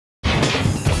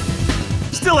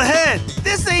Still ahead,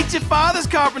 this ain't your father's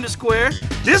carpenter square.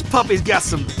 This puppy's got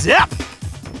some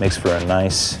depth. Makes for a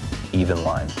nice, even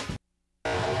line.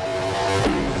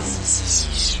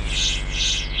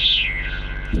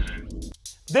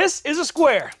 This is a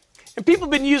square, and people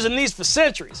have been using these for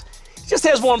centuries. It just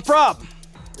has one problem.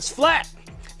 It's flat,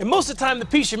 and most of the time the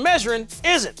piece you're measuring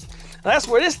isn't. Now that's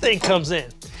where this thing comes in.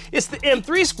 It's the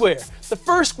M3 square, the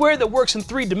first square that works in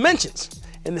 3 dimensions.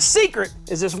 And the secret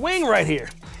is this wing right here.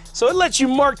 So it lets you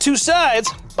mark 2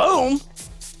 sides, boom,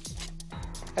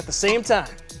 at the same time.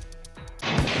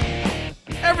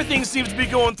 Everything seems to be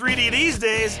going 3D these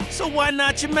days, so why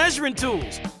not your measuring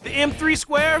tools? The M3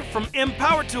 square from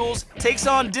M.Power tools takes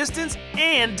on distance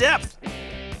and depth.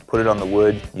 Put it on the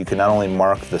wood, you can not only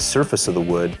mark the surface of the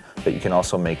wood, but you can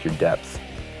also make your depth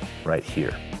right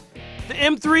here. The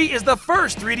M3 is the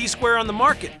first 3D square on the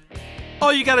market.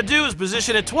 All you gotta do is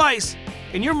position it twice,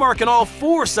 and you're marking all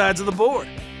 4 sides of the board.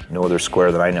 No other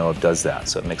square that I know of does that,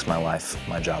 so it makes my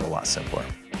job a lot simpler.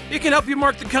 It can help you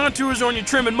mark the contours on your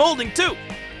trim and molding too.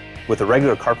 With a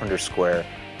regular carpenter square,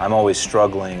 I'm always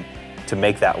struggling to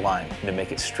make that line and to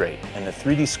make it straight. And the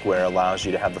 3D square allows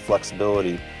you to have the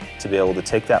flexibility to be able to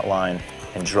take that line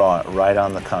and draw it right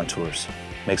on the contours.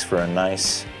 Makes for a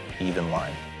nice, even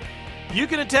line. You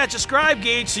can attach a scribe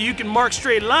gauge so you can mark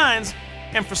straight lines,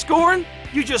 and for scoring,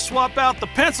 you just swap out the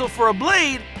pencil for a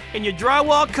blade, and your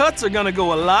drywall cuts are gonna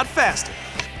go a lot faster.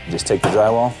 Just take the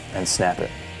drywall and snap it.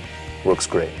 Works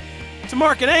great. To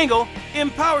mark an angle,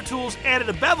 M.Power tools added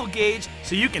a bevel gauge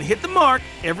so you can hit the mark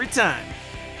every time.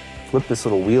 Flip this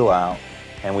little wheel out,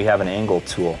 and we have an angle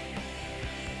tool.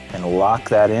 And lock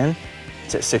that in.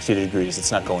 It's at 60 degrees,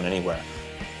 it's not going anywhere.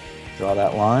 Draw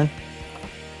that line,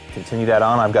 continue that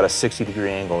on. I've got a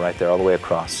 60-degree angle right there all the way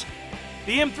across.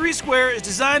 The M3 square is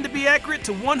designed to be accurate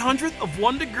to 1/100 of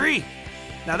 1 degree.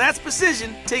 Now that's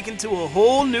precision taken to a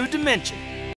whole new dimension.